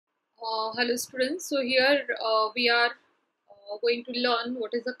Hello students, so here we are going to learn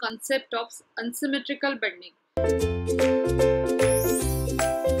what is the concept of unsymmetrical bending.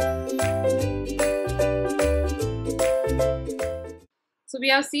 So we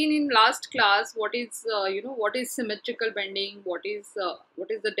have seen in last class what is what is symmetrical bending, what is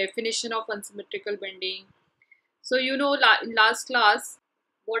the definition of unsymmetrical bending. So in last class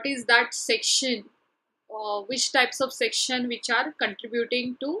what is that section, which types of section which are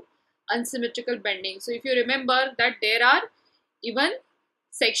contributing to unsymmetrical bending. So if you remember that there are even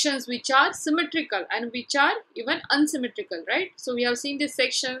sections which are symmetrical and which are even unsymmetrical, right? So we have seen this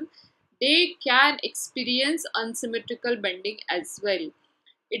section, they can experience unsymmetrical bending as well.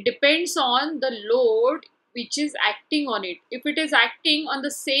 It depends on the load which is acting on it. If it is acting on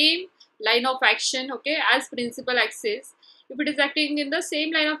the same line of action, okay, as principal axis, if it is acting in the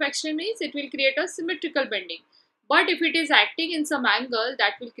same line of action means it will create a symmetrical bending. But if it is acting in some angle,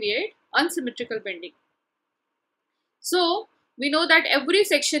 that will create unsymmetrical bending. So we know that every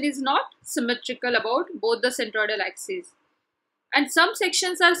section is not symmetrical about both the centroidal axes, and some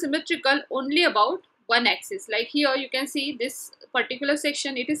sections are symmetrical only about one axis. Like here you can see this particular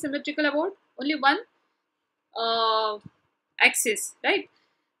section, it is symmetrical about only one axis, right?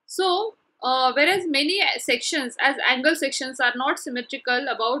 So whereas many sections as angle sections are not symmetrical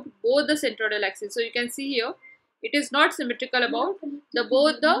about both the centroidal axis. So you can see here it is not symmetrical about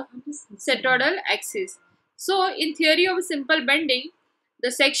both the centroidal axis. So in theory of simple bending,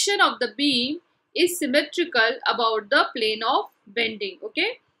 the section of the beam is symmetrical about the plane of bending.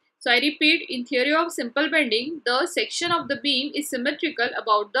 Okay, so I repeat, in theory of simple bending, the section of the beam is symmetrical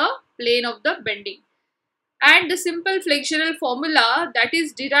about the plane of the bending. And the simple flexural formula that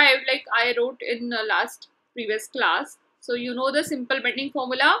is derived, like I wrote in the last previous class. So you know the simple bending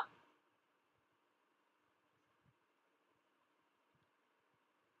formula.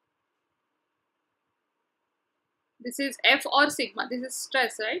 This is F or sigma. This is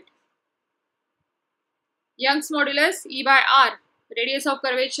stress, right? Young's modulus E by R, radius of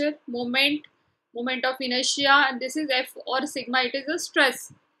curvature, moment of inertia, and this is F or sigma, it is a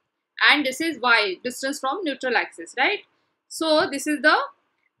stress, and this is Y, distance from neutral axis, right? So this is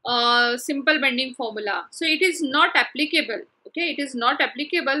the simple bending formula. So it is not applicable, okay, it is not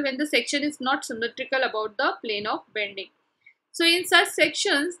applicable when the section is not symmetrical about the plane of bending. So in such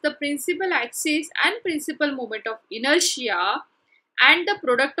sections, the principal axis and principal moment of inertia and the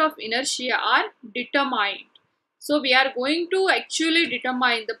product of inertia are determined. So we are going to actually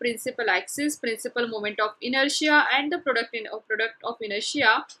determine the principal axis, principal moment of inertia, and the product of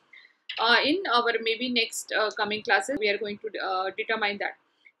inertia in our maybe next coming classes. We are going to determine that.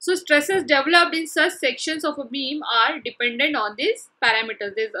 So stresses developed in such sections of a beam are dependent on these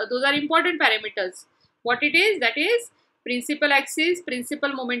parameters. Those are important parameters. What it is? That is principal axis,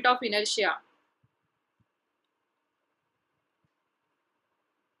 principal moment of inertia.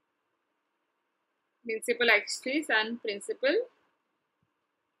 Principal axis and principal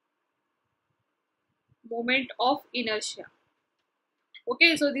moment of inertia.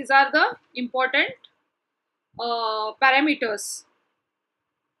 Okay, so these are the important parameters.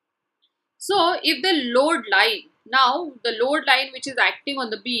 So if the load line, now the load line which is acting on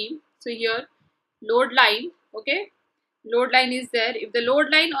the beam, so here load line, okay, load line is there. If the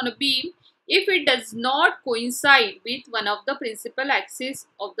load line on a beam, if it does not coincide with one of the principal axis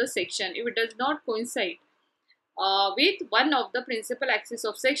of the section, if it does not coincide with one of the principal axis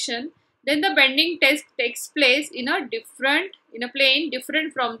of section, then the bending takes place in a plane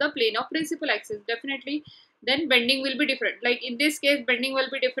different from the plane of principal axis. Definitely then bending will be different. Like in this case bending will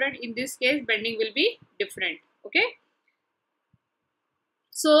be different, in this case bending will be different. Okay,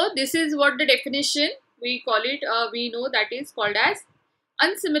 so this is what the definition we call it. We know that is called as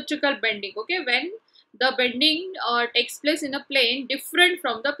unsymmetrical bending. Okay, when the bending takes place in a plane different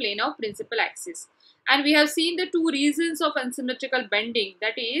from the plane of principal axis. And we have seen the two reasons of unsymmetrical bending,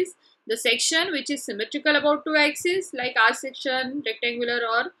 that is the section which is symmetrical about two axes like R section, rectangular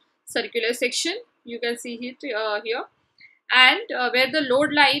or circular section, you can see it here, and where the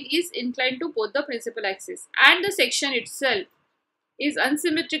load line is inclined to both the principal axis, and the section itself is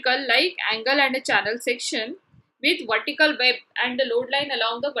unsymmetrical like angle and a channel section with vertical web and the load line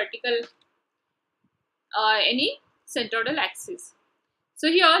along the vertical any centroidal axis. So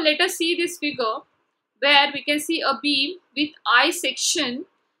here let us see this figure where we can see a beam with I section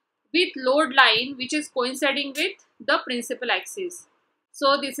with load line which is coinciding with the principal axis.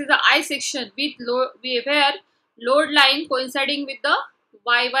 So this is the I section with where load line coinciding with the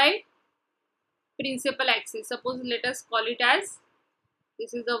YY principal axis. Suppose let us call it as,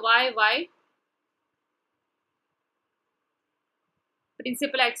 this is the YY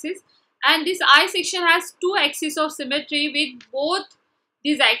principal axis, and this I section has two axes of symmetry with both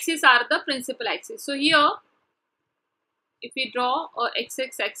these axes are the principal axis. So here if we draw a x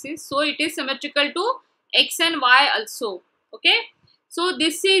axis, so it is symmetrical to x and y also. Okay, so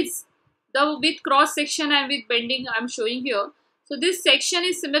this is the with cross section and with bending I am showing here. So this section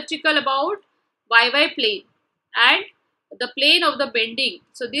is symmetrical about y plane and the plane of the bending.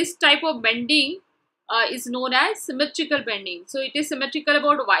 So this type of bending is known as symmetrical bending. So it is symmetrical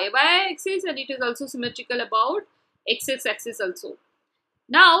about y axis and it is also symmetrical about x axis also.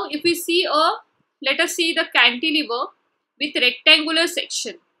 Now if we see let us see the cantilever with rectangular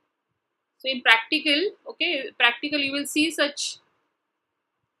section. So in practical, okay, practical you will see such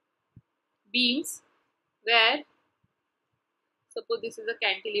beams where suppose this is a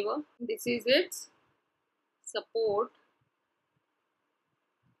cantilever, this is its support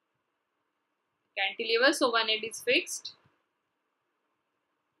cantilever, so one end is fixed.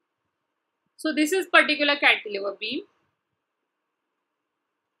 So this is particular cantilever beam,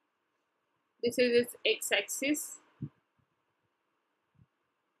 this is its x-axis,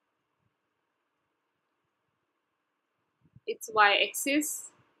 its y-axis,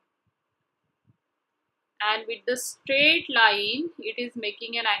 and with the straight line it is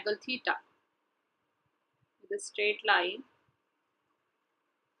making an angle theta. With the straight line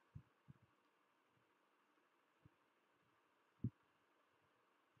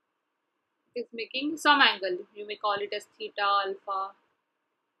it is making some angle, you may call it as theta, alpha.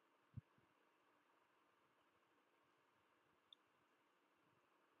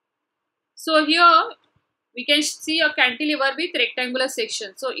 So here we can see a cantilever with rectangular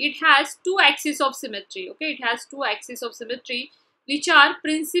section. So it has two axes of symmetry. Okay, it has two axes of symmetry which are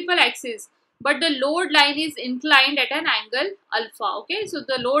principal axis, but the load line is inclined at an angle alpha. Okay, so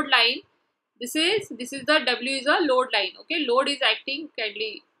the load line, this is the W is a load line. Okay, load is acting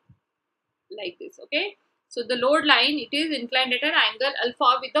kindly like this. Okay, so the load line, it is inclined at an angle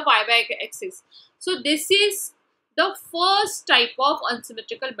alpha with the y axis. So this is the first type of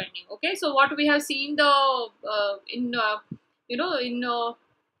unsymmetrical bending. Okay, so what we have seen the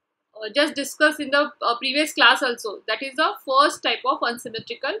just discussed in the previous class also, that is the first type of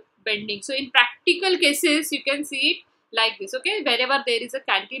unsymmetrical bending. So in practical cases you can see it like this. Okay, wherever there is a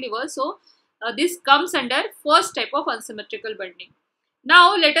cantilever, so this comes under first type of unsymmetrical bending.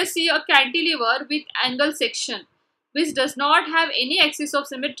 Now let us see a cantilever with angle section which does not have any axis of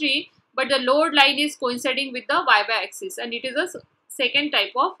symmetry, but the load line is coinciding with the y axis, and it is a second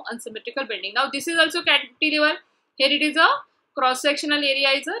type of unsymmetrical bending. Now this is also cantilever. Here it is a cross sectional area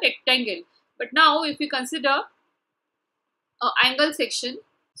is a rectangle, but now if we consider a angle section,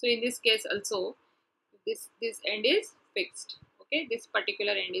 so in this case also this end is fixed. Okay, this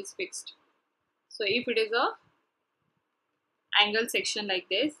particular end is fixed. So if it is a angle section like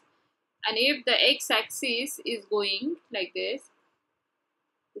this, and if the x-axis is going like this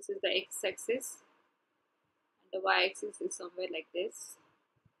is the x-axis and the y-axis is somewhere like this.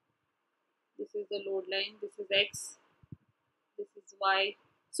 This is the load line, this is x, this is y.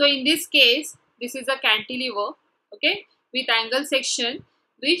 So in this case this is a cantilever, okay, with angle section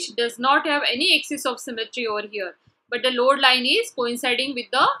which does not have any axis of symmetry over here, but the load line is coinciding with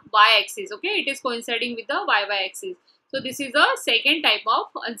the y-axis. Okay, it is coinciding with the y-axis. So this is a second type of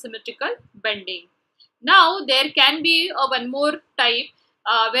unsymmetrical bending. Now there can be a one more type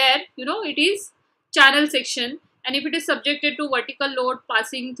where it is channel section, and if it is subjected to vertical load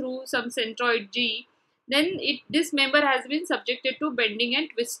passing through some centroid G, then this member has been subjected to bending and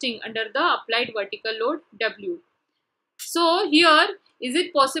twisting under the applied vertical load W. So here, is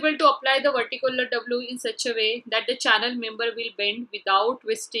it possible to apply the vertical load W in such a way that the channel member will bend without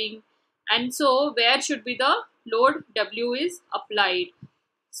twisting? And so where should be the load W is applied?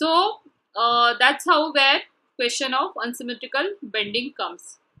 So that's how where question of unsymmetrical bending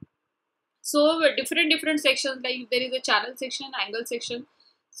comes. So different sections, like if there is a channel section, angle section,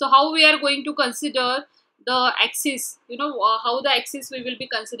 so how we are going to consider the axis, how the axis we will be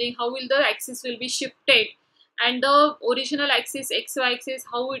considering, how will the axis will be shifted, and the original axis xy axis,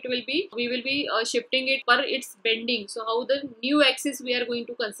 how it will be, we will be shifting it per its bending. So how the new axis we are going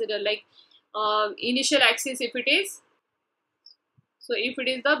to consider, like initial axis if it is, so if it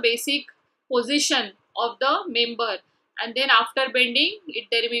is the basic position of the member, and then after bending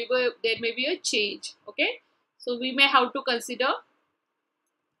there may be a change. Okay, so we may have to consider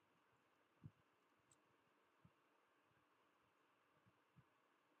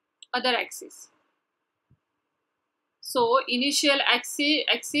other axis. So initial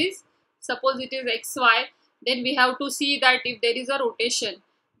axis, suppose it is xy, then we have to see that if there is a rotation,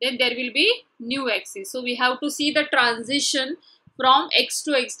 then there will be new axis. So we have to see the transition from x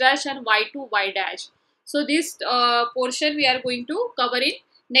to x dash and y to y dash. So this portion we are going to cover in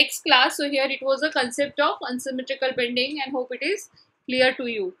next class. So here it was a concept of unsymmetrical bending, and hope it is clear to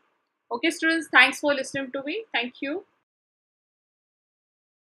you. Okay students, thanks for listening to me. Thank you.